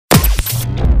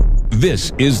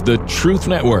This is the Truth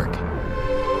Network.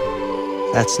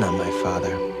 That's not my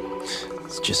father.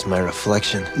 It's just my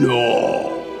reflection.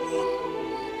 No.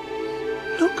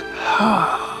 Look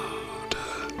hard.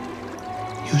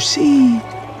 You see,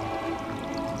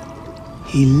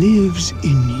 he lives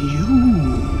in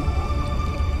you.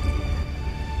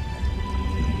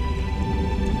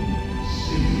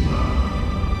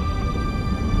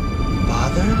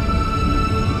 Father?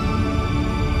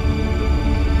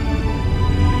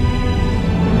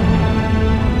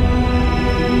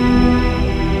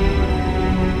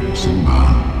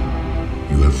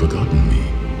 Forgotten me.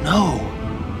 No.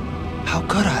 How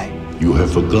could I? You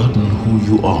have forgotten who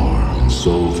you are, and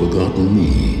so forgotten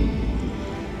me.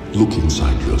 Look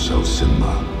inside yourself,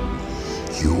 Simba.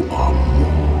 You are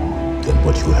more than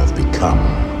what you have become.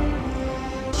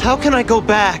 How can I go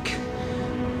back?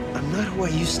 I'm not who I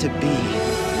used to be.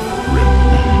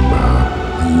 Remember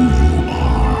who you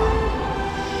are.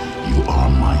 You are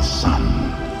my son,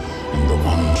 and the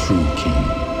one true king.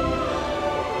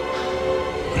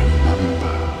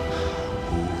 Remember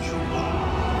who you are.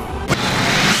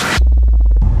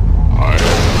 I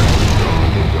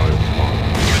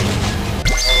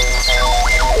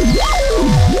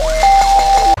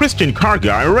am Christian Car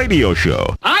Guy Radio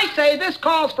Show. I say this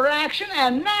calls for action,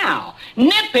 and now,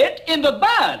 nip it in the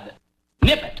bud.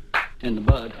 Nip it in the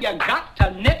bud. You got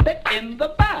to nip it in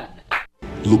the bud.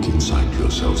 Look inside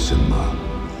yourself, Simba.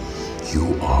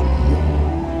 You are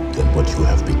more than what you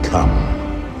have become.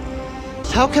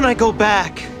 How can I go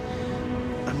back?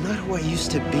 I'm not who I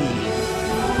used to be.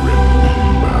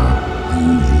 Remember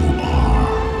who you are.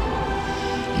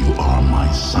 You are my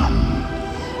son,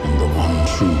 and the one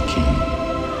true king.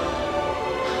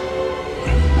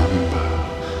 Remember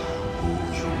who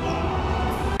you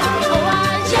are. Oh,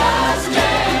 I just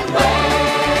can't wait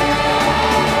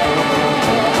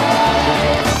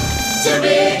to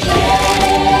be king.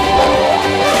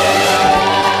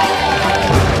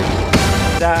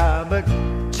 But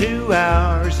 2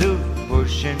 hours of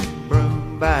pushing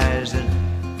broom buys an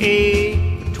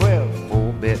 8 12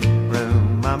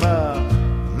 4-bedroom. I'm a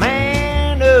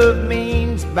man of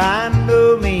means, by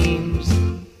no means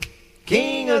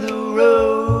king of the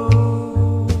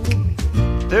road.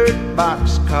 3rd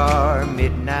boxcar,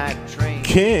 midnight train.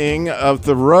 King of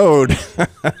the road.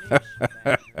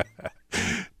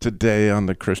 Today on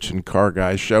the Christian Car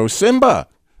Guy Show, Simba.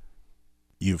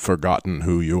 You've forgotten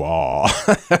who you are.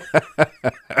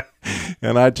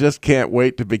 And I just can't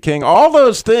wait to be king. All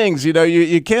those things, you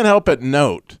can't help but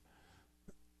note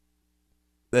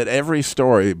that every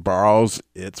story borrows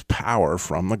its power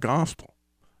from the gospel.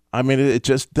 I mean, it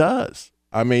just does.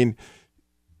 I mean,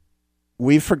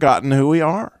 we've forgotten who we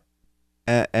are.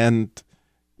 And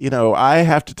I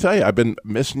have to tell you, I've been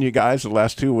missing you guys the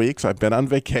last 2 weeks. I've been on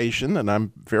vacation, and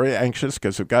I'm very anxious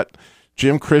because I've got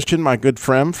Jim Christian, my good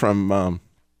friend from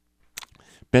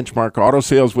Benchmark Auto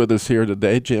Sales, with us here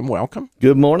today. Jim, welcome.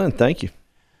 Good morning. Thank you.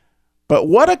 But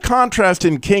what a contrast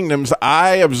in kingdoms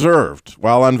I observed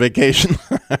while on vacation.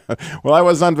 Well, I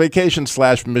was on vacation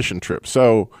 / mission trip.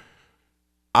 So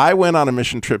I went on a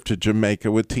mission trip to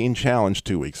Jamaica with Teen Challenge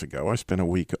 2 weeks ago. I spent a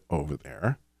week over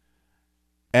there.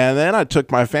 And then I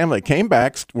took my family, came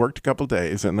back, worked a couple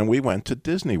days, and then we went to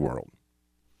Disney World.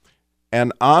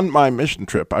 And on my mission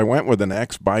trip, I went with an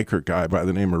ex-biker guy by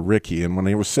the name of Ricky, and when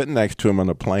he was sitting next to him on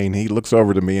the plane, he looks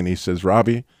over to me and he says,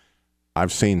 "Robby,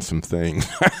 I've seen some things."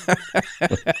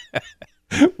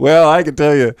 Well, I can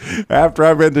tell you, after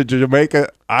I've been to Jamaica,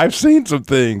 I've seen some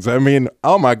things. I mean,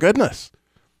 oh my goodness.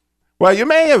 Well, you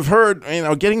may have heard,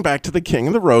 getting back to the King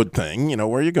of the Road thing,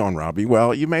 where are you going, Robby?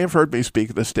 Well, you may have heard me speak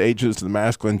of the stages of the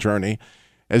masculine journey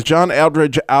as John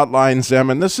Eldridge outlines them,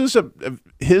 and this is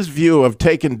his view of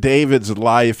taking David's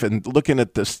life and looking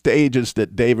at the stages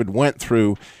that David went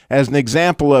through as an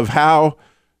example of how,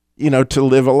 to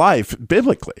live a life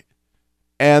biblically.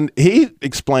 And he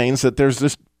explains that there's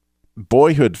this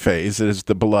boyhood phase that is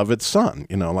the beloved son,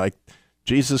 like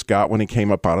Jesus got when he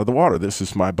came up out of the water. This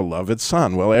is my beloved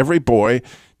son. Well, every boy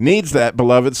needs that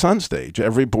beloved son stage.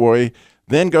 Every boy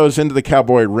then goes into the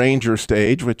cowboy ranger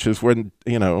stage, which is when,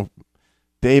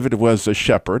 David was a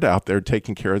shepherd out there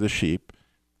taking care of the sheep,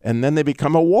 and then they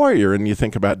become a warrior, and you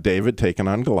think about David taking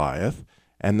on Goliath,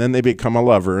 and then they become a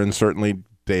lover, and certainly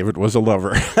David was a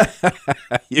lover.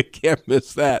 You can't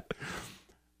miss that.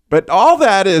 But all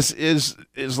that is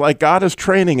like God is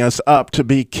training us up to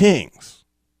be kings.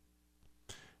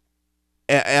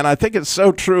 And I think it's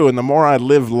so true, and the more I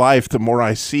live life, the more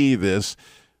I see this,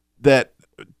 that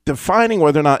defining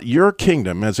whether or not your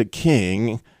kingdom as a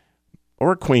king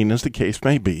or a queen, as the case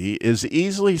may be, is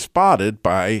easily spotted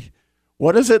by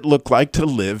what does it look like to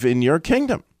live in your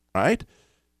kingdom, right?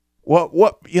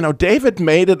 David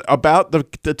made it about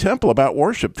the temple, about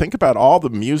worship. Think about all the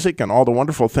music and all the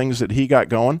wonderful things that he got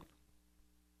going.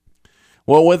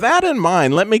 Well, with that in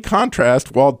mind, let me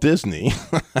contrast Walt Disney,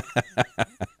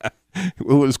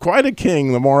 who was quite a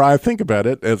king the more I think about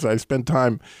it as I spent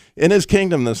time in his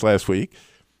kingdom this last week,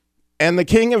 and the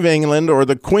King of England, or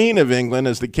the Queen of England,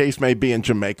 as the case may be in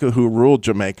Jamaica, who ruled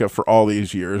Jamaica for all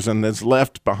these years and has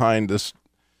left behind this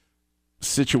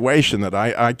situation that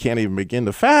I can't even begin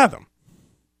to fathom.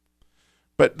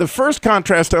 But the first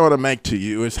contrast I want to make to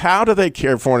you is how do they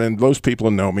care for it? And those people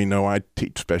who know me know I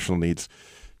teach special needs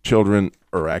children,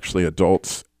 or actually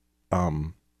adults,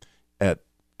 at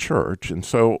church. And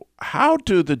so how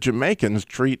do the Jamaicans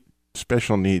treat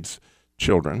special needs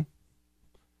children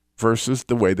versus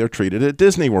the way they're treated at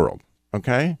Disney World?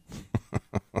 Okay?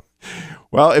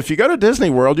 Well, if you go to Disney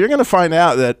World, you're going to find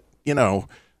out that,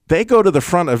 they go to the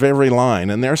front of every line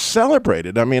and they're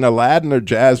celebrated. I mean, Aladdin or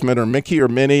Jasmine or Mickey or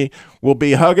Minnie will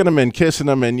be hugging them and kissing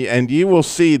them, and you will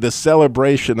see the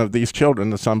celebration of these children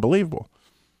that's unbelievable.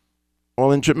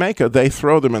 Well, in Jamaica, they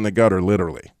throw them in the gutter,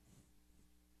 literally.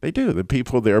 They do. The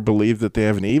people there believe that they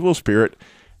have an evil spirit,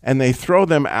 and they throw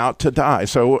them out to die.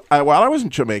 So while I was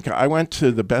in Jamaica, I went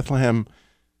to the Bethlehem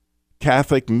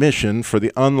Catholic Mission for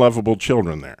the unlovable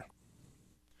children there.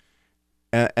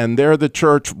 And there the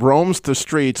church roams the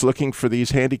streets looking for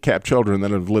these handicapped children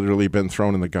that have literally been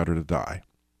thrown in the gutter to die.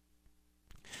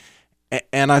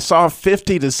 And I saw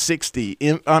 50 to 60,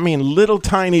 little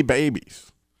tiny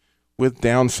babies with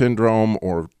Down syndrome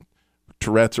or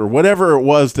Tourette's or whatever it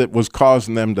was that was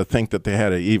causing them to think that they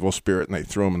had an evil spirit, and they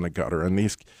threw them in the gutter. And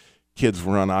these kids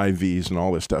were on IVs and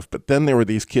all this stuff. But then there were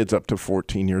these kids up to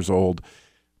 14 years old.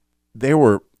 They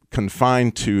were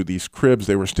confined to these cribs.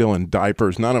 They were still in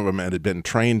diapers. None of them had been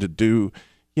trained to do,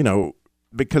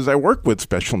 because I work with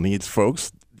special needs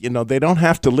folks, they don't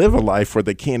have to live a life where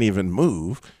they can't even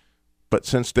move. But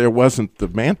since there wasn't the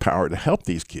manpower to help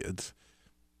these kids,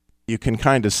 you can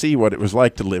kind of see what it was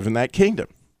like to live in that kingdom.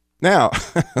 Now,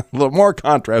 a little more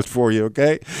contrast for you,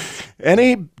 okay?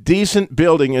 Any decent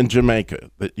building in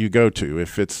Jamaica that you go to,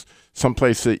 if it's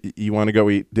someplace that you want to go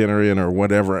eat dinner in or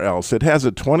whatever else, it has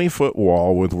a 20-foot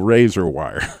wall with razor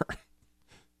wire.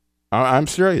 I'm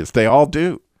serious. They all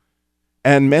do.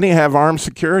 And many have armed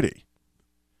security.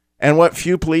 And what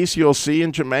few police you'll see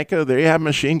in Jamaica, they have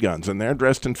machine guns, and they're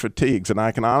dressed in fatigues. And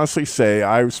I can honestly say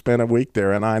I spent a week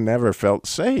there, and I never felt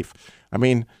safe.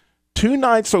 2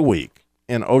 nights a week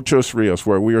in Ochos Rios,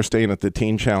 where we were staying at the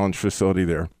Teen Challenge facility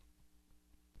there,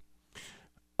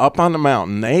 up on the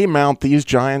mountain, they mount these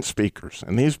giant speakers,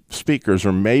 and these speakers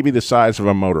are maybe the size of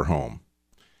a motorhome.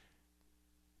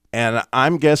 And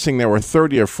I'm guessing there were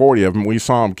 30 or 40 of them. We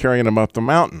saw them carrying them up the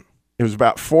mountain. It was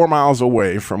about 4 miles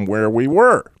away from where we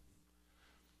were.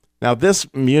 Now, this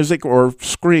music or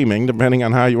screaming, depending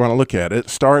on how you want to look at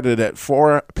it, started at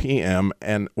 4 p.m.,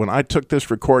 and when I took this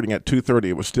recording at 2:30,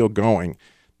 it was still going.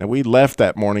 Now, we left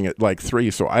that morning at like 3,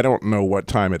 so I don't know what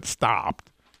time it stopped.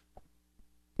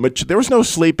 But there was no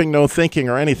sleeping, no thinking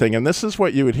or anything, and this is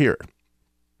what you would hear.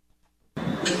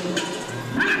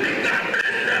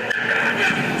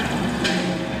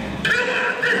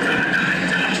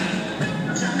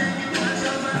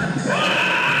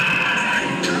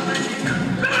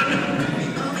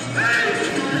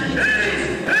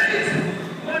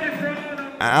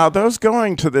 Now, those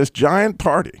going to this giant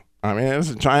party, it was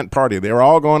a giant party. They were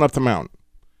all going up the mountain.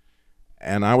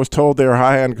 And I was told they were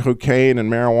high on cocaine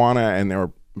and marijuana, and they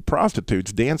were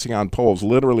prostitutes dancing on poles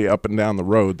literally up and down the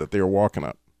road that they were walking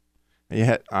up.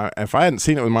 And if I hadn't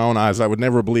seen it with my own eyes, I would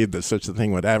never believe that such a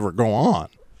thing would ever go on.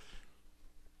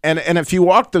 And if you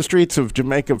walk the streets of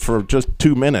Jamaica for just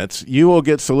 2 minutes, you will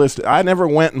get solicited. I never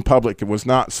went in public and was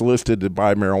not solicited to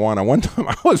buy marijuana. One time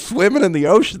I was swimming in the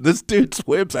ocean. This dude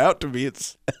swims out to me and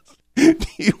says, "Do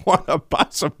you want to buy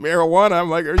some marijuana?" I'm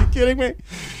like, "Are you kidding me?"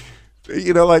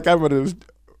 Like I'm going to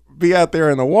be out there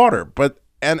in the water. But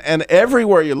and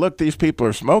everywhere you look, these people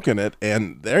are smoking it,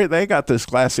 and they got this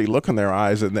glassy look in their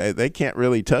eyes, and they can't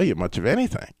really tell you much of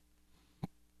anything.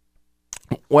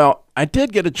 Well, I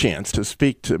did get a chance to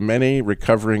speak to many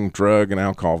recovering drug and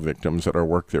alcohol victims at our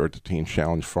work there at the Teen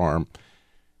Challenge Farm.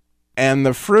 And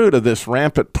the fruit of this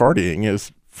rampant partying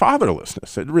is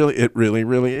fatherlessness. It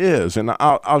really is. And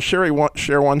I'll share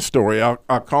one story. I'll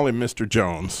call him Mr.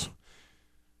 Jones.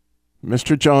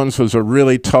 Mr. Jones was a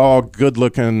really tall,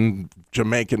 good-looking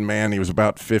Jamaican man. He was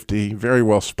about 50, very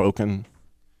well-spoken.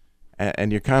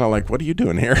 And you're kind of like, what are you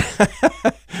doing here?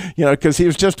 Because he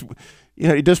was just...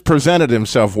 he just presented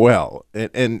himself well,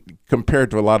 and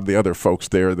compared to a lot of the other folks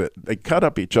there, that they cut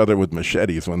up each other with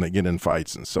machetes when they get in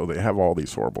fights, and so they have all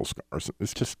these horrible scars.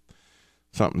 It's just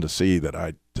something to see that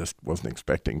I just wasn't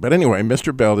expecting. But anyway,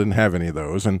 Mr. Bell didn't have any of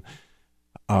those. And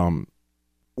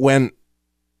when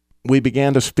we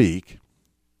began to speak,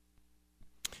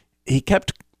 he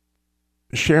kept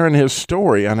sharing his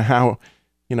story on how,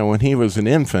 when he was an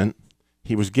infant,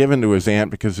 he was given to his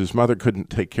aunt because his mother couldn't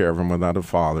take care of him without a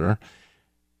father.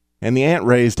 And the aunt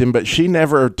raised him, but she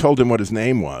never told him what his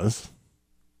name was.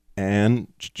 And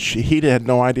he had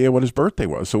no idea what his birthday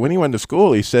was. So when he went to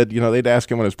school, he said, they'd ask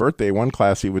him what his birthday. One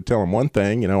class, he would tell him one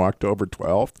thing, October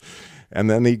 12th. And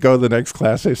then he'd go to the next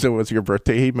class. They said, what's your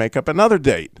birthday? He'd make up another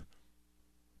date.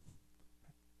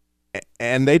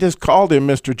 And they just called him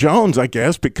Mr. Jones, I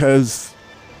guess, because,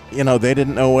 they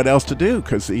didn't know what else to do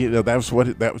because, he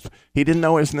didn't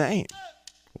know his name.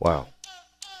 Wow.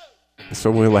 So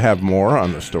we'll have more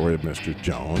on the story of Mr.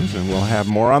 Jones, and we'll have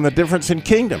more on the difference in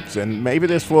kingdoms. And maybe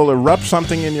this will erupt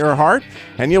something in your heart,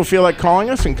 and you'll feel like calling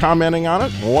us and commenting on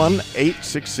it.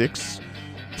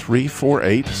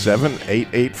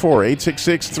 1-866-348-7884.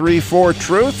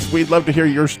 866-34-TRUTH. We'd love to hear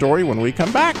your story when we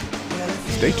come back.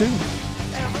 Stay tuned.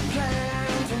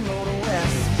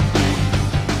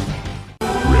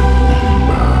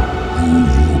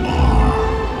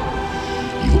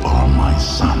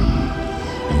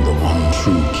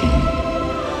 True king.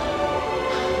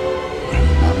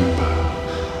 Remember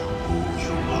who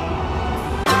you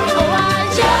are. Oh,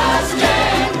 I just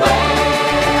can't wait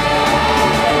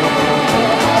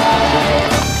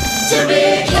to be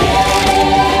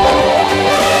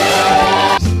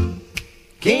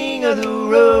King of the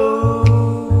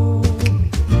road,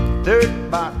 third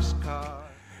boxcar.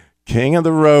 King of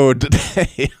the road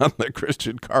today on the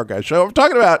Christian Car Guy Show. I'm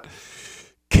talking about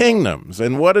kingdoms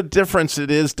and what a difference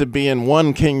it is to be in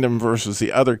one kingdom versus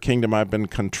the other kingdom. I've been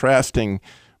contrasting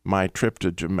my trip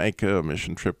to Jamaica, a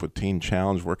mission trip with Teen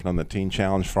Challenge, working on the Teen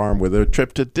Challenge farm, with a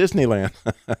trip to Disneyland,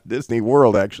 Disney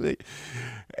World, actually.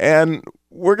 And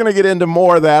we're going to get into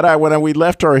more of that. When we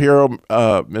left our hero,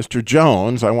 Mr.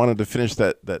 Jones, I wanted to finish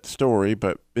that story.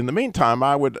 But in the meantime,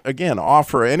 I would, again,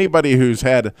 offer anybody who's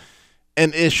had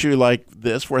an issue like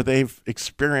this where they've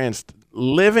experienced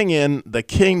living in the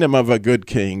kingdom of a good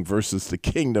king versus the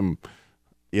kingdom,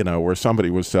 where somebody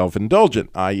was self-indulgent,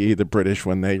 i.e. the British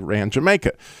when they ran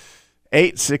Jamaica.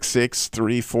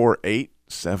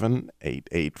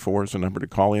 866-348-7884 is the number to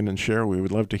call in and share. We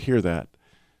would love to hear that.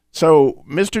 So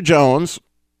Mr. Jones,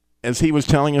 as he was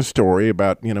telling his story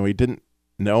about, he didn't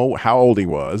know how old he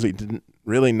was. He didn't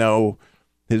really know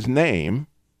his name.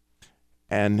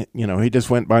 And, he just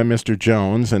went by Mr.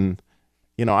 Jones. And,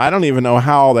 I don't even know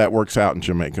how that works out in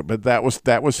Jamaica, but that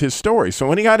was his story. So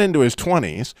when he got into his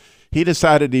 20s, he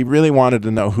decided he really wanted to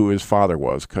know who his father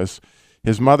was because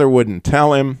his mother wouldn't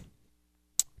tell him.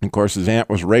 Of course, his aunt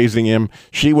was raising him.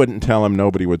 She wouldn't tell him.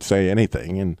 Nobody would say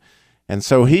anything. And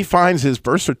so he finds his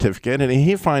birth certificate, and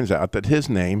he finds out that his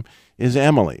name is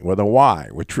Emily with a Y,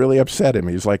 which really upset him.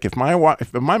 He's like, if my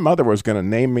mother was going to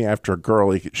name me after a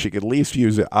girl, she could at least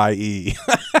use the IE.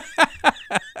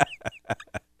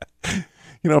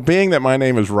 Being that my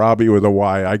name is Robby with a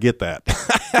Y, I get that.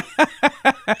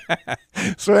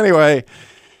 So anyway,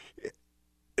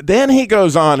 then he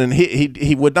goes on, and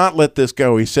he would not let this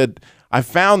go. He said, I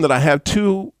found that I have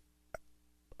two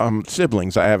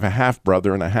siblings. I have a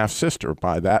half-brother and a half-sister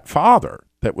by that father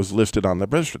that was listed on the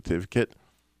birth certificate.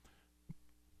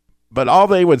 But all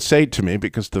they would say to me,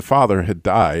 because the father had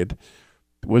died,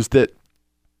 was that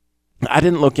I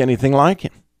didn't look anything like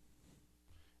him.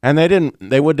 And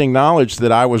they wouldn't acknowledge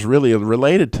that I was really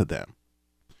related to them.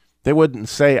 They wouldn't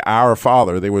say our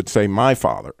father, they would say my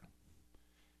father.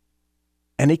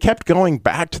 And he kept going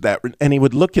back to that, and he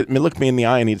would look me in the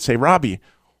eye, and he'd say, Robby,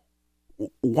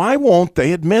 why won't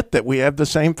they admit that we have the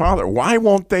same father? Why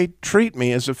won't they treat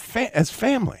me as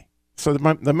family? So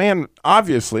the man,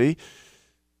 obviously,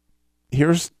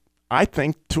 here's, I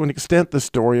think, to an extent, the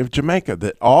story of Jamaica,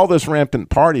 that all this rampant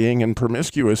partying and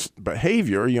promiscuous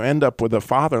behavior, you end up with a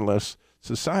fatherless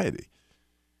society.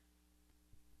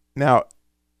 Now,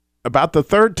 about the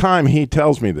third time he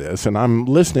tells me this, and I'm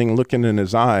listening, looking in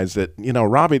his eyes, that,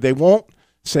 Robby, they won't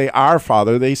say our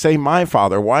father, they say my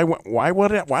father. Why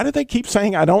do they keep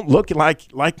saying I don't look like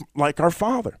our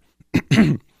father?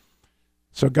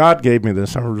 So God gave me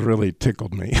this. It really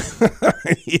tickled me.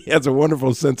 He has a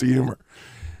wonderful sense of humor.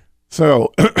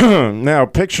 So now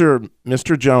picture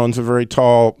Mr. Jones, a very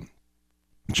tall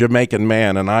Jamaican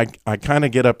man, and I kind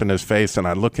of get up in his face and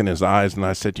I look in his eyes and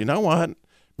I said, you know what,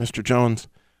 Mr. Jones,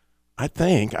 I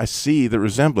think I see the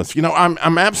resemblance.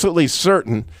 I'm absolutely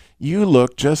certain you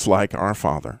look just like our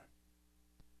father.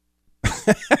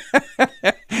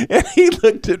 And he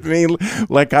looked at me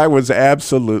like I was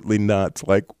absolutely nuts.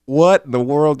 Like, what in the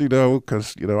world,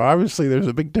 because, obviously there's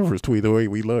a big difference between the way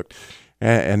we looked.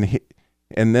 And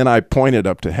then I pointed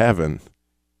up to heaven,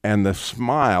 and the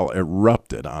smile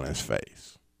erupted on his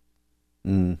face.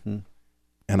 Mm-hmm.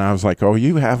 And I was like, oh,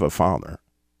 you have a father.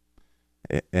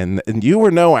 And you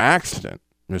were no accident,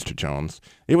 Mr. Jones.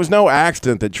 It was no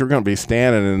accident that you're going to be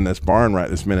standing in this barn right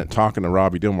this minute talking to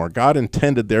Robby Dilmore. God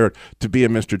intended there to be a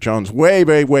Mr. Jones way,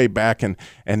 way, way back,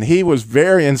 and he was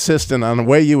very insistent on the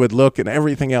way you would look and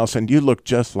everything else, and you look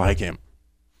just like him.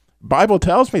 Bible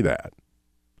tells me that.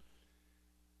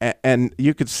 And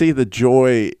you could see the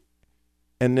joy,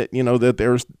 and that,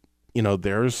 that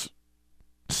there's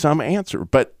some answer.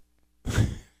 But,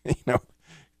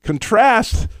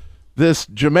 contrast this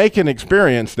Jamaican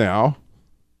experience now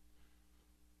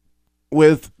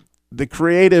with the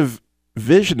creative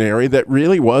visionary that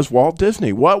really was Walt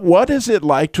Disney. What is it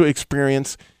like to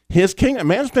experience his kingdom?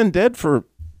 Man's been dead for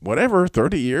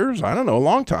 30 years? I don't know, a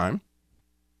long time.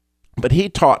 But he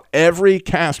taught every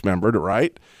cast member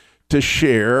to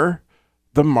share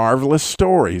the marvelous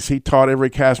stories. He taught every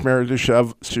cast member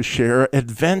to share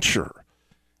adventure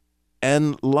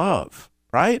and love,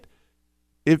 right?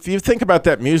 If you think about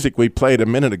that music we played a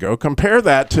minute ago, compare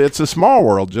that to It's a Small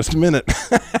World just a minute.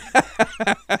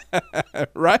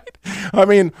 Right? I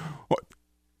mean,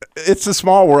 It's a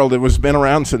Small World. It was been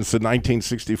around since the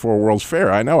 1964 World's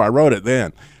Fair. I know, I wrote it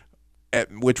then,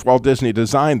 which Walt Disney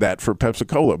designed that for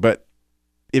Pepsi-Cola. But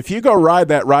if you go ride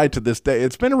that ride to this day,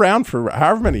 it's been around for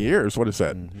however many years. What is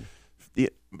that? Mm-hmm.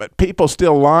 But people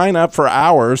still line up for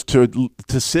hours to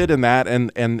sit in that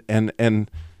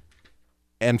and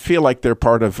feel like they're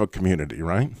part of a community,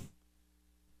 right?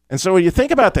 And so when you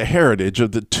think about the heritage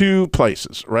of the two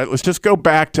places, right, let's just go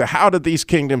back to how did these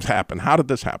kingdoms happen? How did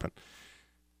this happen?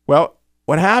 Well,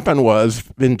 what happened was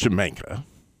in Jamaica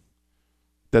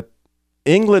that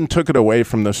England took it away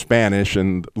from the Spanish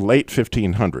in late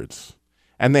 1500s,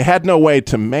 and they had no way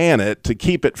to man it to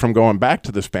keep it from going back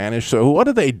to the Spanish. So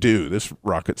what do? This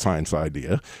rocket science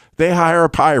idea. They hire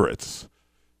pirates,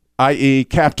 i.e.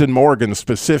 Captain Morgan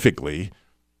specifically,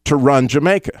 to run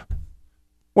Jamaica.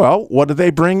 Well, what do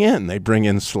they bring in? They bring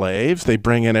in slaves. They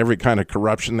bring in every kind of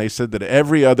corruption. They said that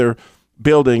every other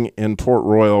building in Port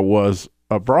Royal was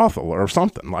a brothel or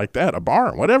something like that, a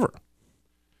barn, whatever.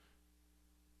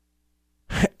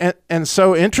 And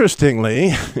so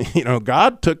interestingly,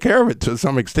 God took care of it to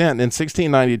some extent. In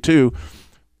 1692,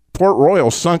 Port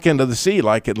Royal sunk into the sea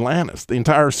like Atlantis. The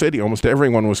entire city, almost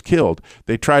everyone was killed.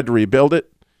 They tried to rebuild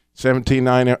it.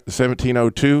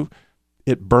 1702,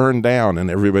 it burned down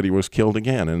and everybody was killed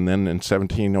again. And then in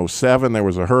 1707, there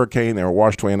was a hurricane. They were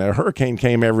washed away, and a hurricane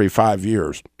came every 5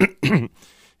 years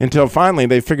until finally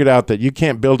they figured out that you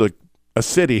can't build a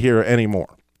city here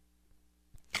anymore.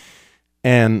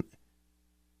 And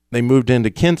they moved into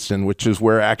Kingston, which is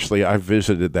where actually I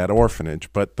visited that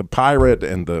orphanage. But the pirate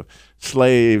and the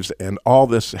slaves and all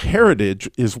this heritage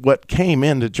is what came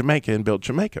into Jamaica and built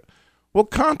Jamaica. Well,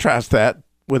 contrast that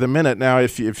with a minute now.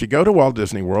 If you go to Walt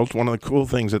Disney World, one of the cool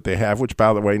things that they have, which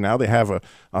by the way, now they have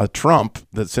a Trump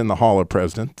that's in the Hall of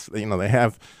Presidents. They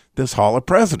have this Hall of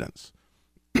Presidents.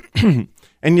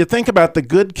 And you think about the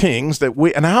good kings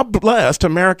and how blessed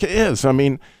America is. I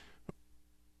mean,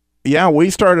 yeah, we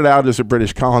started out as a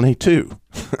British colony too.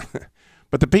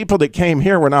 But the people that came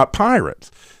here were not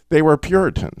pirates. They were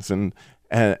Puritans and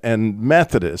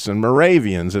Methodists and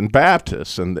Moravians and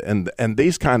Baptists and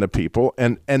these kind of people.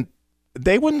 And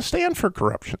they wouldn't stand for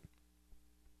corruption.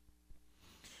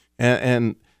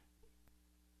 And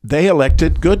they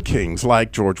elected good kings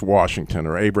like George Washington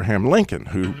or Abraham Lincoln,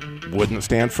 who wouldn't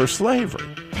stand for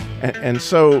slavery. And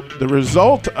so the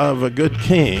result of a good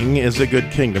king is a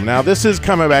good kingdom. Now, this is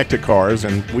coming back to cars,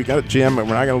 and we got Jim, and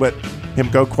we're not going to let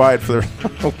him go quiet for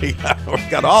the... we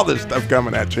got all this stuff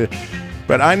coming at you.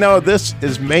 But I know this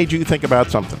has made you think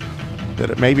about something, that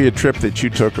it may be a trip that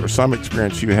you took or some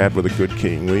experience you had with a good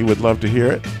king. We would love to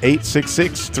hear it.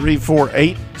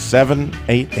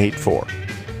 866-348-7884.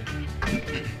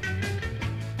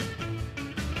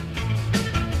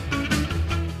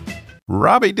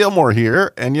 Robby Dilmore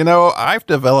here, and I've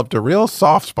developed a real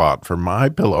soft spot for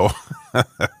MyPillow.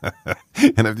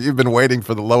 And if you've been waiting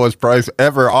for the lowest price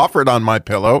ever offered on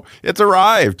MyPillow, it's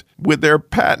arrived. With their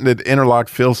patented interlock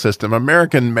fill system,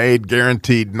 American made,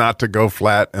 guaranteed not to go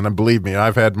flat. And believe me,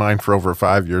 I've had mine for over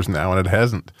 5 years now, and it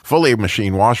hasn't. Fully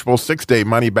machine washable, 6-day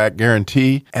money-back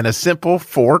guarantee, and a simple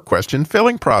 4-question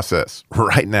filling process.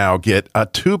 Right now, get a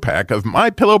 2-pack of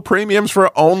MyPillow Premiums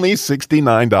for only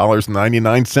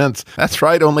 $69.99. That's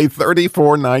right, only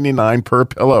 $34.99 per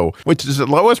pillow, which is the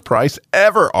lowest price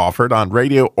ever offered on on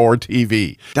radio or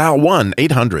TV. Dial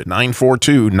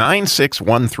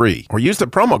 1-800-942-9613 or use the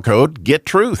promo code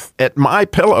GetTruth at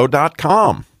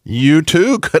MyPillow.com. You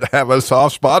too could have a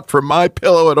soft spot for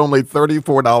MyPillow at only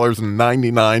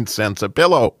 $34.99 a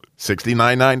pillow.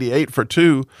 $69.98 for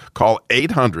two. Call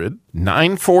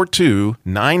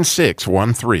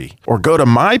 800-942-9613 or go to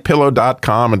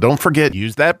MyPillow.com and don't forget,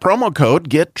 use that promo code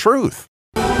GetTruth.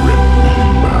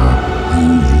 Remember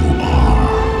who you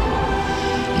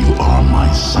are. You are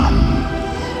my son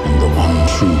and the one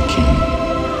true king.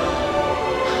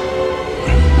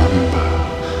 Remember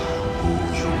who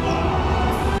you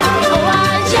are. Oh,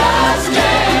 I just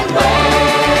can't wait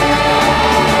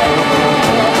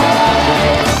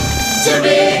to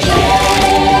be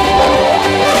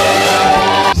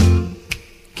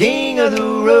King of the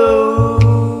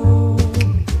road.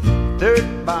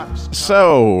 Third box.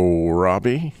 So,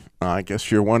 Robby, I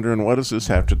guess you're wondering, what does this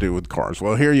have to do with cars?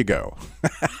 Well, here you go.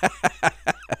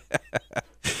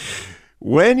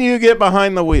 When you get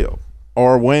behind the wheel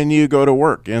or when you go to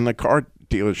work in the car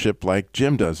dealership like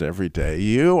Jim does every day,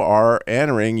 you are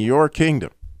entering your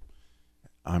kingdom.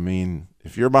 I mean,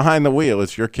 if you're behind the wheel,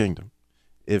 it's your kingdom.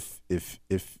 If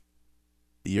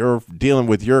you're dealing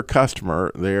with your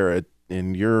customer there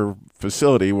in your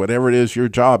facility, whatever it is your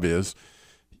job is,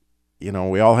 you know,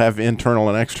 we all have internal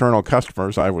and external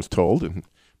customers, I was told in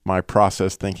my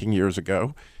process thinking years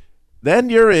ago. Then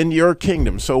you're in your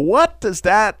kingdom. So what does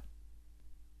that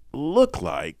look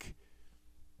like?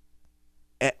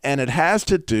 And it has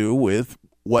to do with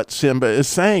what Simba is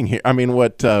saying here. I mean,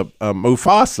 what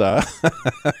Mufasa,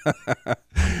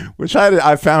 which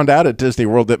I found out at Disney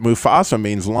World that Mufasa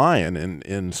means lion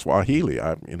in Swahili.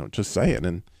 Just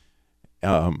saying.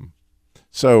 And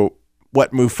so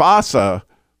what Mufasa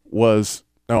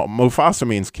Mufasa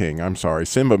means king. I'm sorry.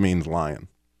 Simba means lion.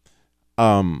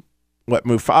 What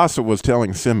Mufasa was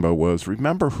telling Simba was,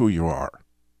 remember who you are.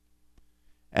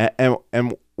 And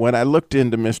when I looked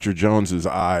into Mr. Jones's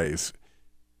eyes,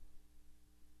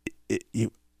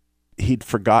 he'd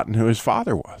forgotten who his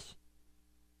father was.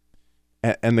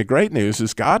 And the great news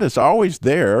is God is always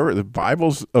there. The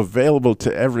Bible's available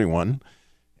to everyone.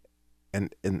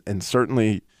 And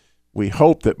certainly we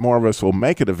hope that more of us will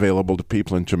make it available to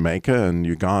people in Jamaica and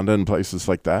Uganda and places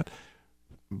like that.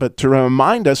 But to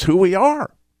remind us who we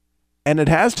are. And it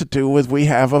has to do with we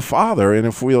have a father. And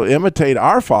if we'll imitate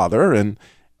our father and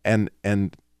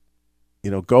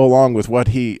go along with what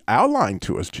he outlined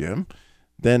to us, Jim,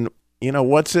 then,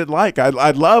 what's it like?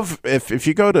 I'd love if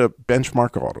you go to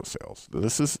Benchmark Auto Sales.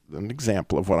 This is an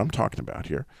example of what I'm talking about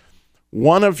here.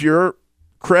 One of your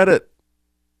credit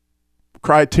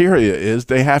criteria is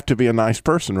they have to be a nice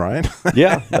person, right?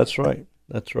 Yeah, that's right.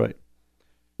 That's right.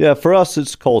 Yeah, for us,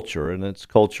 it's culture, and it's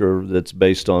culture that's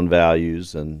based on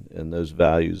values, and those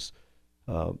values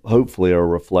hopefully are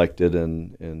reflected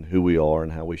in who we are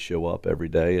and how we show up every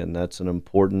day, and that's an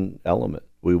important element.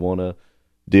 We want to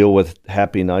deal with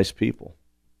happy, nice people.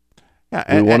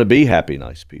 Yeah, we want to be happy,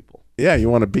 nice people. Yeah, you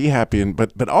want to be happy,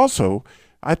 but also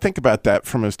I think about that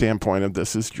from a standpoint of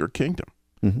this is your kingdom.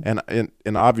 Mm-hmm.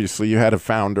 And obviously you had a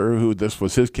founder who this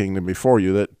was his kingdom before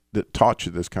you that taught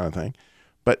you this kind of thing.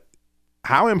 But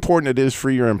how important it is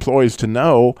for your employees to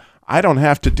know I don't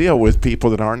have to deal with people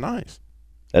that aren't nice.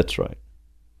 That's right.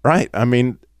 Right. I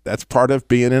mean, that's part of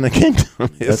being in a kingdom.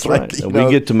 That's right. And we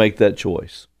get to make that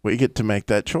choice. We get to make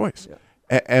that choice. Yeah.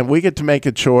 And we get to make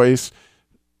a choice.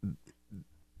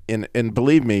 And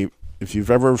believe me, if you've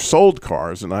ever sold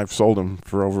cars, and I've sold them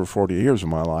for over 40 years of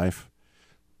my life,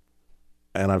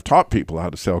 and I've taught people how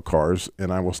to sell cars,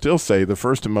 and I will still say the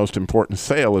first and most important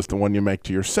sale is the one you make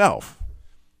to yourself.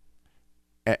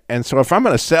 And so if I'm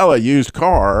going to sell a used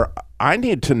car, I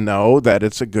need to know that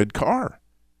it's a good car.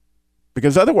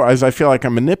 Because otherwise I feel like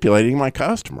I'm manipulating my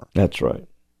customer. That's right.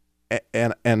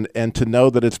 And to know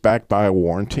that it's backed by a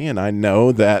warranty, and I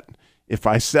know that if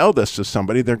I sell this to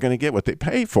somebody, they're going to get what they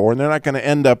pay for, and they're not going to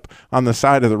end up on the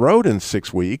side of the road in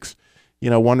 6 weeks,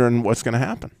 wondering what's going to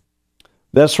happen.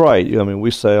 That's right. I mean,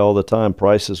 we say all the time,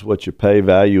 price is what you pay,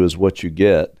 value is what you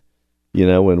get,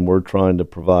 and we're trying to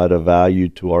provide a value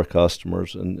to our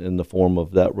customers in the form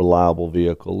of that reliable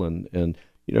vehicle. And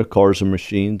cars are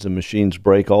machines, and machines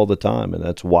break all the time, and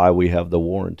that's why we have the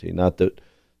warranty. Not that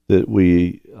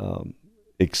we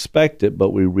expect it,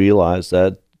 but we realize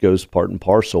that goes part and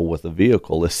parcel with a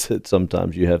vehicle is that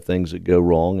sometimes you have things that go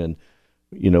wrong, and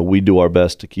we do our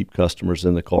best to keep customers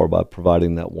in the car by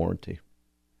providing that warranty.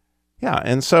 Yeah,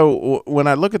 and so when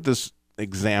I look at this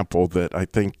example that I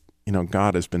think,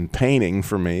 God has been painting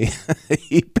for me,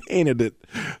 he painted it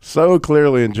so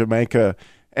clearly in Jamaica,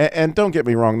 And don't get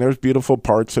me wrong, there's beautiful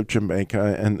parts of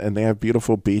Jamaica, and they have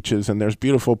beautiful beaches, and there's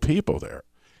beautiful people there.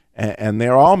 And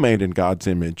they're all made in God's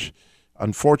image.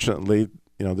 Unfortunately,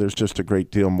 there's just a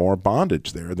great deal more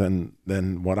bondage there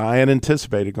than what I had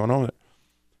anticipated going on there.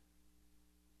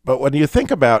 But when you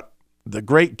think about the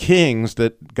great kings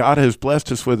that God has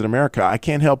blessed us with in America, I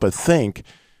can't help but think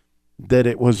that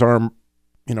it was our,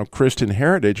 Christian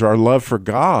heritage, our love for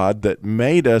God, that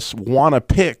made us want to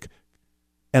pick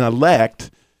and elect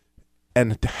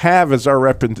and have as our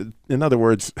representative. In other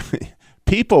words,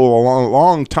 people a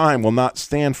long time will not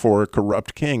stand for a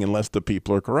corrupt king unless the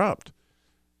people are corrupt,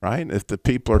 right? If the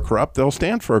people are corrupt, they'll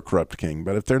stand for a corrupt king.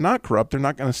 But if they're not corrupt, they're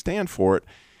not going to stand for it.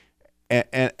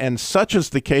 And such is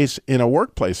the case in a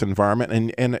workplace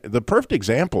environment. And the perfect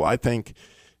example, I think,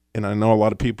 and I know a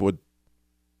lot of people would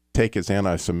take his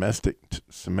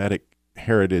anti-Semitic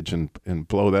heritage and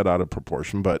blow that out of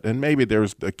proportion, and maybe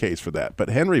there's a case for that. But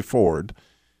Henry Ford,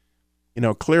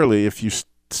 clearly, if you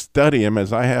study him,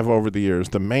 as I have over the years,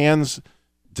 the man's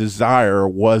desire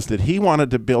was that he wanted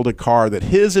to build a car that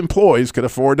his employees could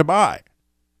afford to buy.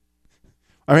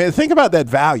 I mean, think about that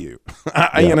value.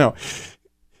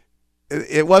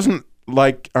 It wasn't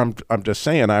like, I'm just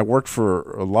saying, I worked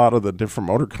for a lot of the different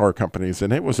motor car companies,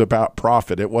 and it was about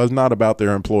profit. It was not about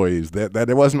their employees. That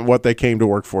it wasn't what they came to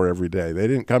work for every day. They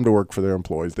didn't come to work for their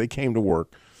employees. They came to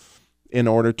work in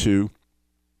order to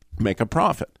make a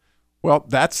profit. Well,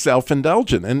 that's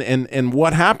self-indulgent. And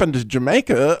what happened to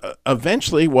Jamaica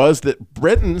eventually was that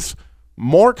Britons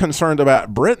more concerned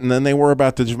about Britain than they were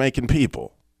about the Jamaican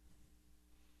people,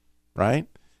 right?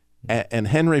 And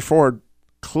Henry Ford,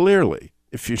 clearly,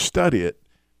 if you study it,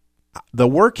 the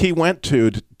work he went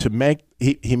to make,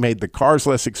 he made the cars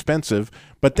less expensive,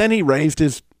 but then he raised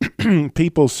his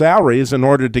people's salaries in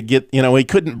order to get, he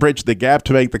couldn't bridge the gap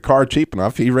to make the car cheap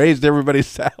enough. He raised everybody's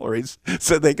salaries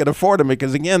so they could afford them,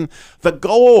 because, again, the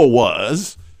goal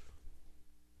was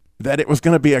that it was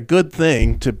going to be a good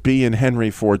thing to be in Henry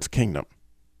Ford's kingdom,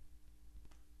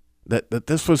 that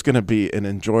this was going to be an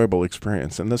enjoyable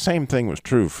experience. And the same thing was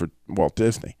true for Walt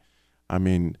Disney. I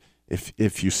mean,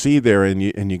 if you see there and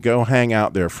you go hang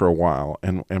out there for a while,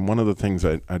 and one of the things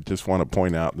I just want to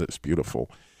point out that's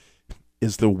beautiful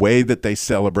is the way that they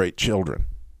celebrate children.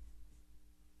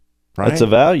 Right? It's a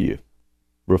value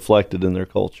reflected in their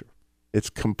culture. It's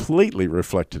completely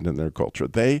reflected in their culture.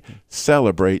 They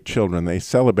celebrate children. They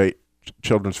celebrate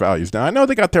children's values. Now, I know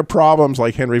they got their problems,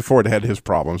 like Henry Ford had his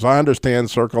problems. I understand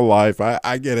circle life.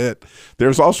 I get it.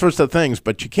 There's all sorts of things,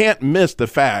 but you can't miss the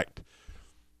fact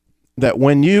that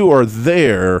when you are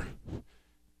there,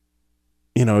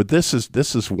 this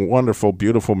is wonderful,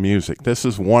 beautiful music. This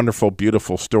is wonderful,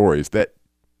 beautiful stories that,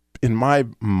 in my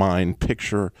mind,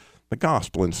 picture the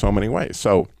gospel in so many ways.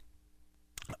 So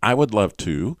I would love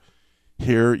to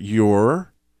hear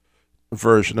your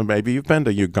version of, maybe you've been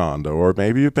to Uganda, or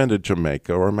maybe you've been to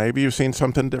Jamaica, or maybe you've seen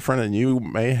something different and you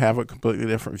may have a completely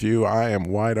different view. I am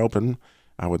wide open.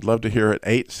 I would love to hear it.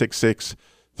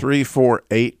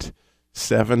 866-348-7884,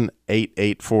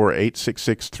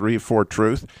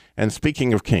 866-34-TRUTH. And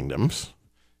speaking of kingdoms,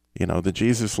 the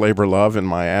Jesus Labor Love in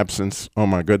my absence, oh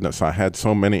my goodness, I had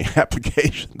so many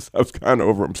applications.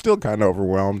 I'm still kind of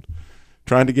overwhelmed,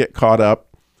 trying to get caught up.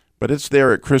 But it's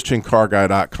there at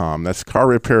ChristianCarGuy.com. That's car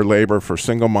repair labor for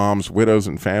single moms, widows,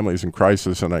 and families in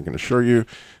crisis. And I can assure you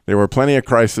there were plenty of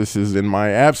crises in my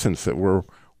absence that we're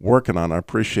working on. I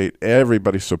appreciate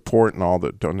everybody's support and all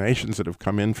the donations that have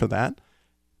come in for that.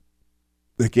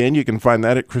 Again, you can find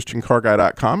that at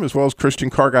ChristianCarGuy.com, as well as Christian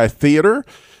Car Guy Theater.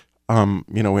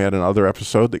 We had another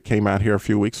episode that came out here a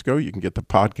few weeks ago. You can get the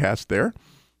podcast there.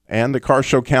 And the car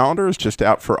show calendar is just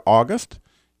out for August.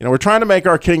 We're trying to make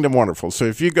our kingdom wonderful. So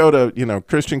if you go to,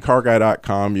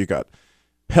 ChristianCarGuy.com, you got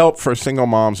help for single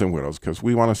moms and widows, because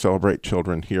we want to celebrate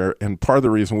children here. And part of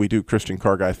the reason we do Christian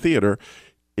Car Guy Theater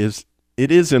is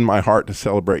it is in my heart to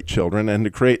celebrate children and to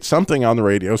create something on the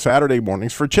radio Saturday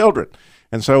mornings for children.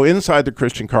 And so inside the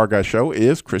Christian Car Guy Show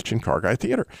is Christian Car Guy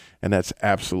Theater. And that's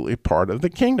absolutely part of the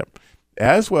kingdom,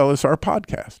 as well as our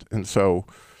podcast. And so,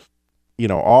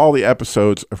 all the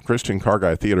episodes of Christian Car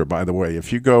Guy Theater, by the way,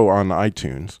 if you go on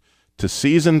iTunes to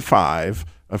season 5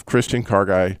 of Christian Car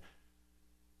Guy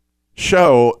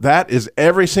Show, that is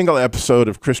every single episode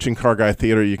of Christian Car Guy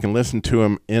Theater. You can listen to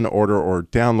them in order or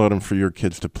download them for your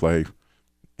kids to play.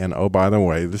 And oh, by the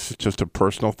way, this is just a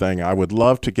personal thing. I would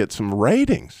love to get some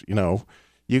ratings.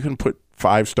 You can put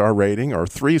 5-star rating or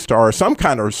 3-star or some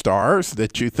kind of stars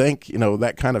that you think,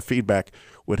 that kind of feedback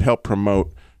would help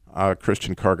promote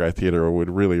Christian Car Guy Theater. I would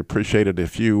really appreciate it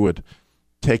if you would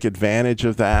take advantage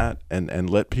of that and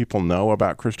let people know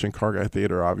about Christian Car Guy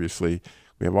Theater. Obviously,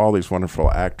 We have all these wonderful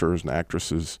actors and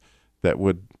actresses that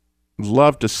would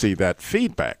love to see that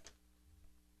feedback.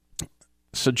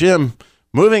 So, Jim,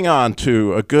 moving on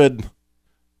to a good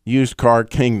used car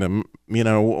kingdom,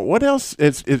 what else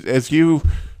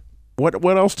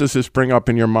what else does this bring up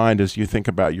in your mind as you think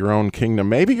about your own kingdom,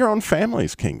 maybe your own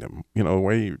family's kingdom, the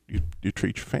way you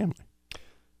treat your family?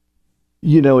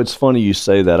 It's funny you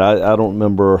say that. I don't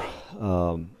remember.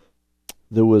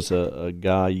 There was a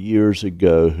guy years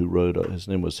ago who wrote, his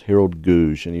name was Harold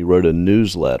Gouge, and he wrote a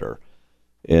newsletter,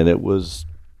 and it was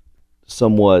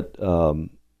somewhat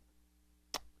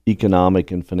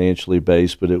economic and financially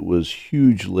based, but it was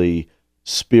hugely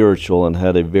spiritual and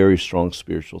had a very strong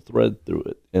spiritual thread through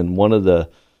it. And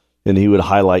he would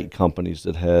highlight companies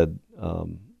that had,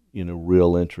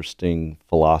 real interesting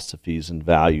philosophies and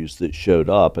values that showed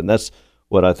up. And that's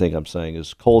what I think I'm saying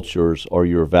is cultures are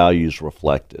your values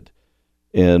reflected.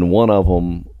 And one of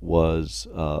them was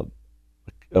a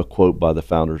quote by the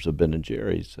founders of Ben &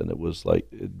 Jerry's, and it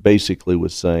basically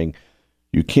was saying,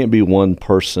 you can't be one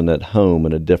person at home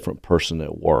and a different person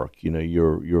at work.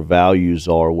 Your values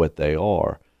are what they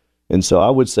are. And so I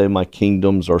would say my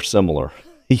kingdoms are similar,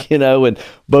 and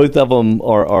both of them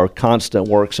are constant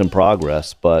works in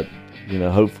progress, but,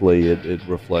 hopefully it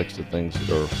reflects the things that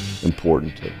are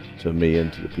important to me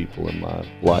and to the people in my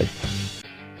life.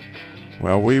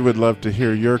 Well, we would love to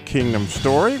hear your kingdom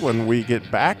story when we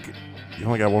get back. You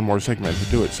only got one more segment to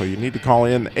do it, so you need to call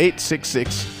in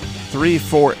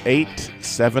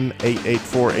 866-348-7884,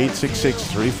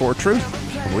 866-34-TRUTH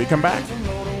when we come back.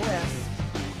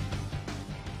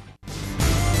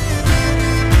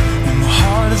 My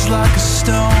heart is like a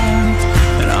stone,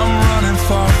 and I'm running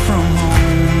far from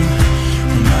home.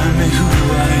 Remind me who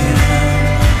I am.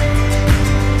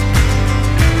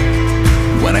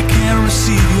 When I can't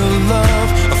receive your love,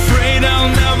 afraid I'll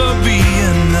never be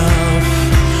enough.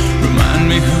 Remind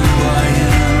me who I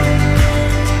am.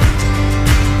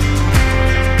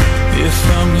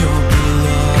 If I'm your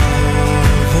beloved,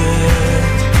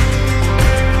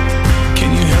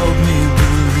 can you help me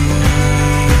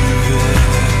believe it?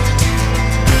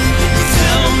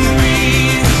 Tell me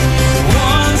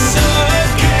once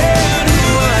again who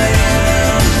I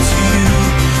am to you,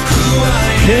 who I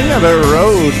am. King of the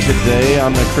Road today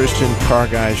on the Christian Car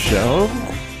Guy Show.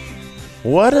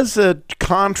 What is the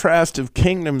contrast of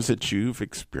kingdoms that you've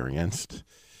experienced?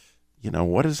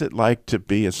 What is it like to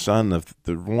be a son of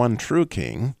the one true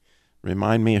king?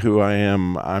 Remind me who I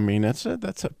am. I mean, that's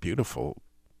a beautiful,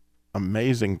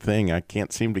 amazing thing. I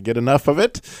can't seem to get enough of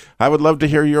it. I would love to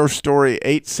hear your story,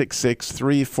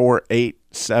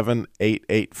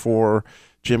 866-348-7884.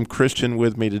 Jim Christian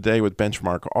with me today with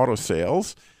Benchmark Auto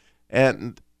Sales.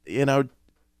 And,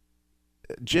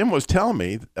 Jim was telling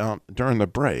me during the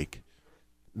break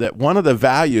that one of the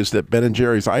values that Ben &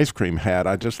 Jerry's ice cream had,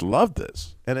 I just love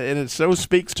this, and it so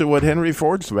speaks to what Henry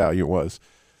Ford's value was,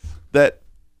 that,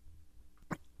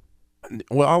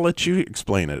 well, I'll let you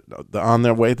explain it, on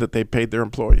their way that they paid their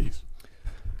employees.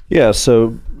 Yeah,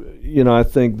 so, I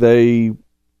think they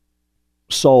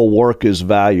saw work as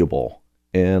valuable,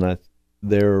 and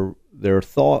their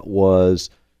thought was,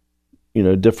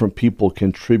 different people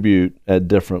contribute at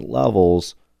different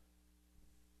levels.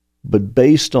 But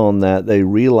based on that, they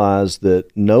realized that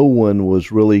no one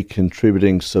was really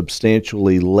contributing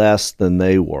substantially less than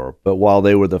they were. But while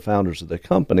they were the founders of the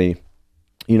company,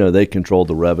 they controlled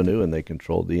the revenue and they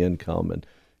controlled the income.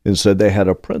 And so they had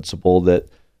a principle that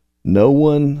no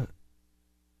one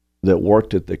that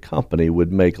worked at the company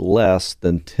would make less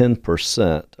than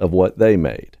 10% of what they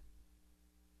made,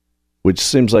 which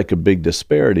seems like a big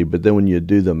disparity. But then when you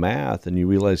do the math and you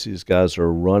realize these guys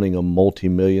are running a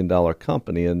multi-million-dollar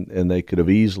company and they could have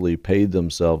easily paid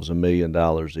themselves $1 million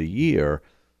a year,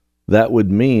 that would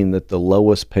mean that the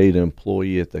lowest paid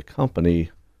employee at the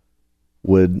company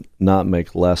would not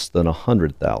make less than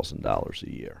 $100,000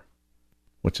 a year,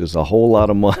 which is a whole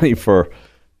lot of money for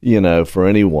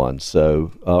anyone.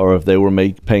 So, or if they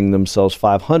were paying themselves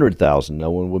 $500,000,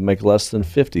 no one would make less than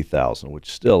 $50,000,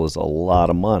 which still is a lot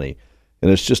of money. And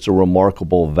it's just a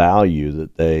remarkable value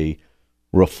that they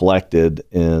reflected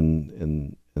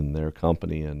in their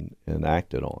company and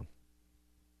acted on.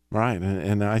 Right,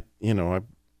 and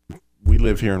we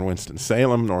live here in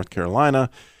Winston-Salem, North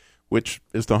Carolina, which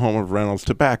is the home of Reynolds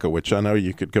Tobacco, which I know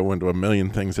you could go into a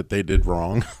million things that they did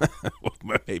wrong.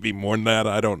 Maybe more than that,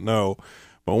 I don't know.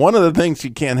 But one of the things you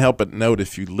can't help but note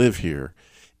if you live here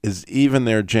is even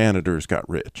their janitors got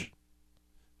rich.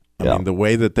 I mean, the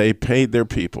way that they paid their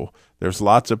people, There's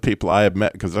lots of people I have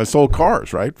met because I sold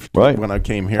cars, right? Right. When I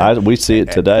came here. We see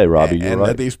it today, Robbie. You're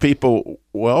right. These people,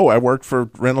 I worked for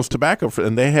Reynolds Tobacco,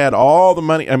 and they had all the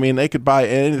money. I mean, they could buy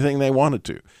anything they wanted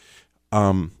to.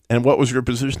 And what was your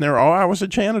position there? Oh, I was a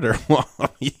janitor. Well,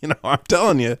 I'm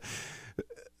telling you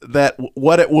that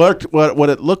what it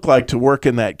looked like to work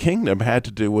in that kingdom had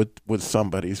to do with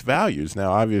somebody's values.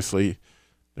 Now, obviously,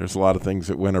 there's a lot of things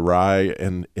that went awry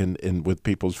and with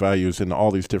people's values in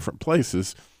all these different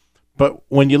places. But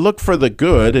when you look for the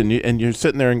good and you're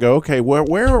sitting there and go, okay, what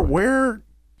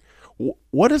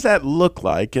does that look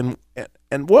like, and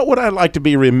what would I like to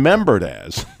be remembered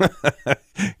as?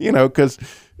 Because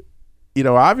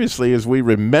obviously, as we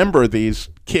remember these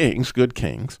kings, good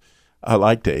kings,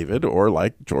 like David or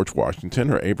like George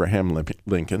Washington or Abraham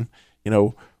Lincoln,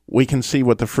 we can see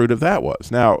what the fruit of that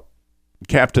was. Now,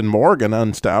 Captain Morgan,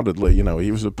 undoubtedly,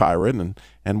 he was a pirate,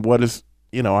 and what is,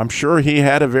 I'm sure he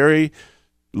had a very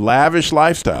lavish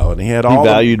lifestyle, and he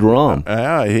valued rum.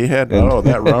 Yeah, he had.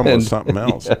 That rum was something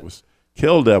else. Yeah. It was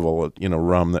kill devil,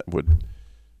 rum that would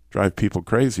drive people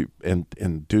crazy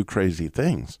and do crazy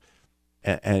things,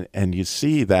 and you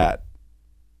see that,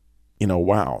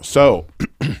 wow. So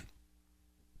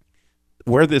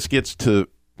where this gets to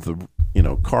the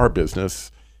car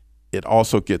business, it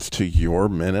also gets to your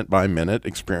minute by minute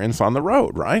experience on the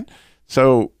road, right?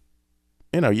 So,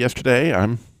 yesterday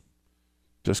I'm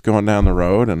just going down the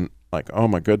road and like, oh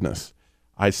my goodness,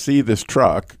 I see this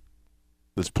truck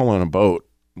that's pulling a boat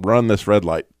run this red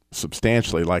light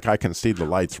substantially. Like I can see the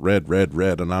lights red,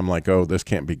 and I'm like, oh, this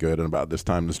can't be good. And about this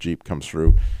time, this Jeep comes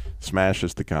through,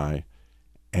 smashes the guy,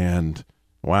 and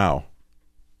wow.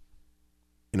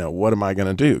 What am I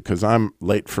going to do? Because I'm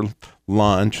late for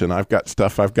lunch and I've got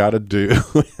stuff I've got to do.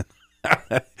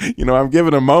 I'm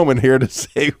given a moment here to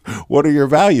say, what are your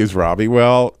values, Robbie?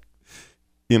 Well,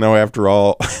 after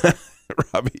all,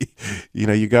 Robbie,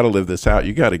 you got to live this out.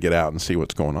 You got to get out and see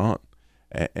what's going on.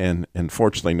 And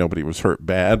fortunately, nobody was hurt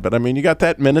bad. But, I mean, you got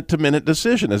that minute-to-minute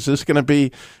decision. Is this going to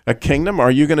be a kingdom? Or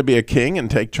are you going to be a king and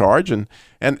take charge? And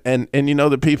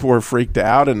the people were freaked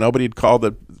out, and nobody had called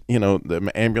the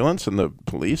ambulance and the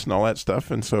police and all that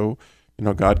stuff. And so,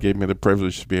 God gave me the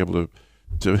privilege to be able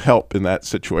to help in that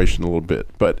situation a little bit.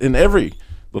 But in every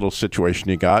little situation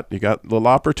you got little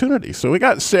opportunity. So we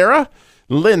got Sarah.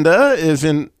 Linda is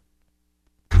in,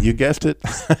 you guessed it,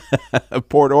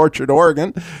 Port Orchard,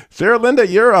 Oregon. Sarah, Linda,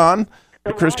 you're on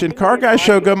the Christian Car Guy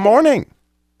Show. Good morning.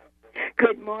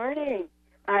 Good morning.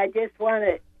 I just want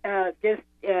to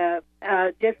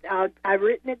I've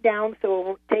written it down so it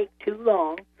won't take too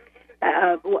long.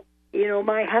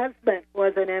 My husband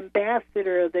was an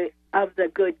ambassador of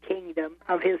the good kingdom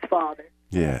of his father.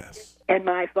 Yes. And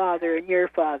my father and your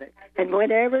father. And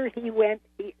whenever he went,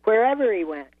 wherever he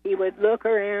went, he would look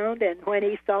around, and when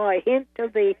he saw a hint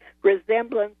of the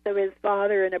resemblance of his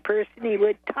father in a person, he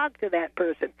would talk to that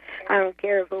person. I don't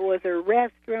care if it was a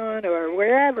restaurant or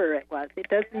wherever it was. It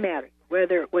doesn't matter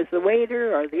whether it was the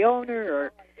waiter or the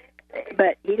owner,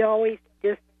 but he'd always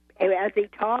just, as he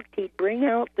talked, he'd bring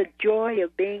out the joy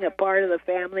of being a part of the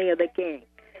family of the king.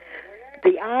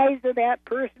 The eyes of that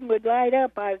person would light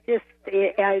up. I've seen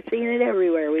it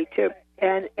everywhere.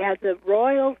 And as the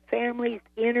royal family's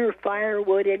inner fire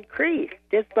would increase,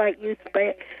 just like you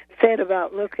said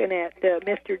about looking at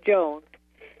Mr. Jones,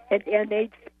 and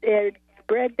they'd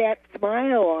spread that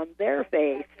smile on their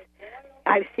face.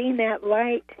 I've seen that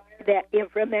light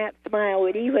from that smile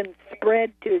would even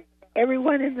spread to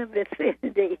everyone in the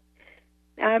vicinity.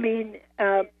 I mean,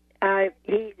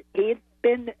 he'd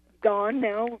been gone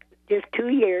now just 2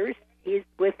 years. He's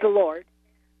with the Lord,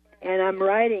 and I'm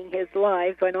writing his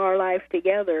life and our life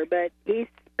together. But he's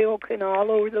spoken all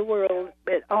over the world.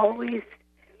 But always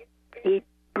he'd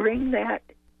bring that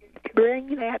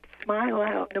smile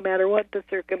out, no matter what the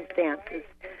circumstances.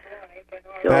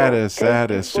 So, that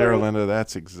is Sarah Linda.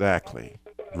 That's exactly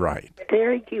right.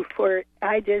 Thank you for it.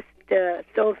 I just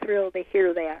so thrilled to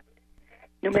hear that.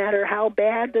 No matter how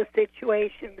bad the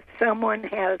situation, someone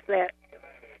has that.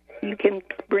 You can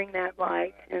bring that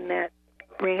light and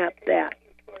bring up that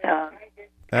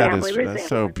family resemblance. That's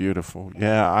so beautiful.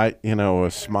 Yeah,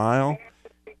 a smile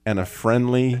and a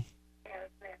friendly,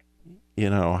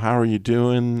 how are you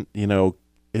doing?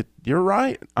 You're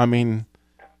right. I mean,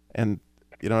 and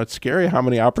it's scary how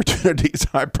many opportunities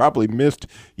I probably missed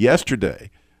yesterday.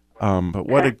 But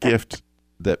what a gift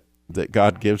that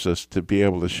God gives us to be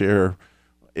able to share.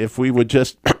 If we would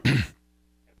just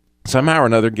somehow or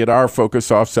another get our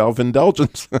focus off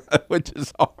self-indulgence, which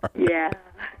is hard. Yeah.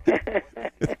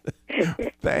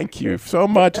 Thank you so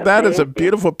much. That is a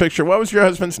beautiful picture. What was your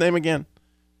husband's name again?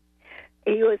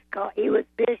 He was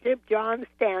Bishop John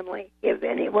Stanley, if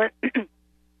anyone.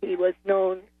 He was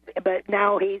known, but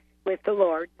now he's with the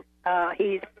Lord.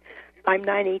 I'm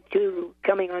 92,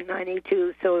 coming on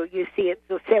 92, so you see it's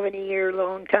a 70-year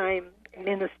long time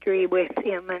ministry with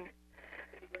him, and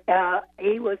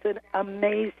he was an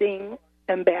amazing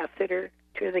ambassador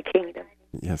to the kingdom.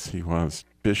 Yes, he was.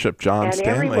 Bishop John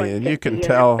Stanley, Stanley, and you can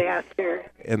tell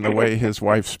in the way his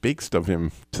wife speaks of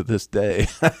him to this day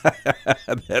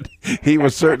that he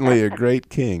was certainly a great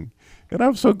king. And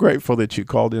I'm so grateful that you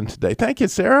called in today. Thank you,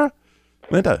 Sarah.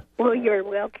 Linda. Well, you're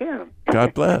welcome.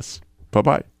 God bless.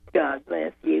 Bye-bye. God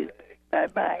bless you.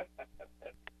 Bye-bye.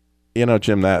 You know,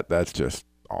 Jim, that's just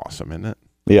awesome, isn't it?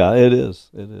 Yeah, it is.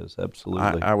 It is,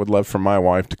 absolutely. I would love for my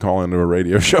wife to call into a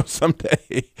radio show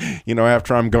someday, you know,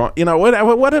 after I'm gone. You know, what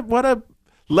a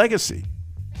legacy,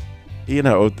 you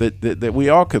know, that we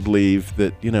all could leave,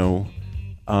 that, you know,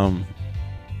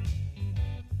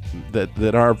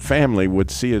 that our family would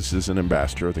see us as an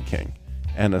ambassador of the King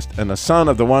and a son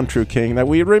of the one true King that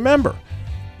we remember.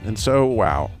 And so,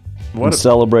 wow.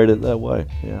 Celebrate it that way.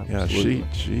 Yeah. Yeah,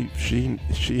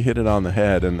 she hit it on the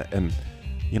head, and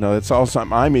you know, it's all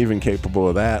something I'm even capable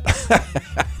of that.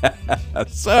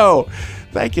 So,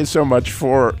 thank you so much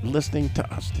for listening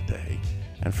to us today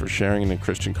and for sharing in the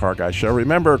Christian Car Guy Show.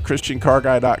 Remember,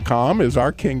 ChristianCarGuy.com is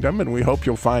our kingdom, and we hope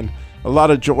you'll find a lot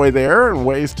of joy there and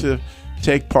ways to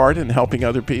take part in helping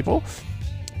other people.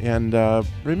 And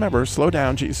remember, slow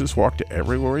down. Jesus walked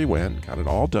everywhere he went, got it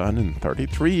all done in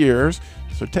 33 years.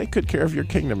 So take good care of your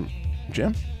kingdom,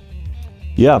 Jim.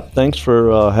 Yeah, thanks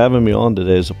for having me on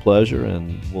today. It's a pleasure,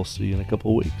 and we'll see you in a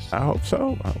couple of weeks. I hope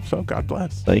so. God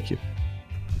bless. Thank you.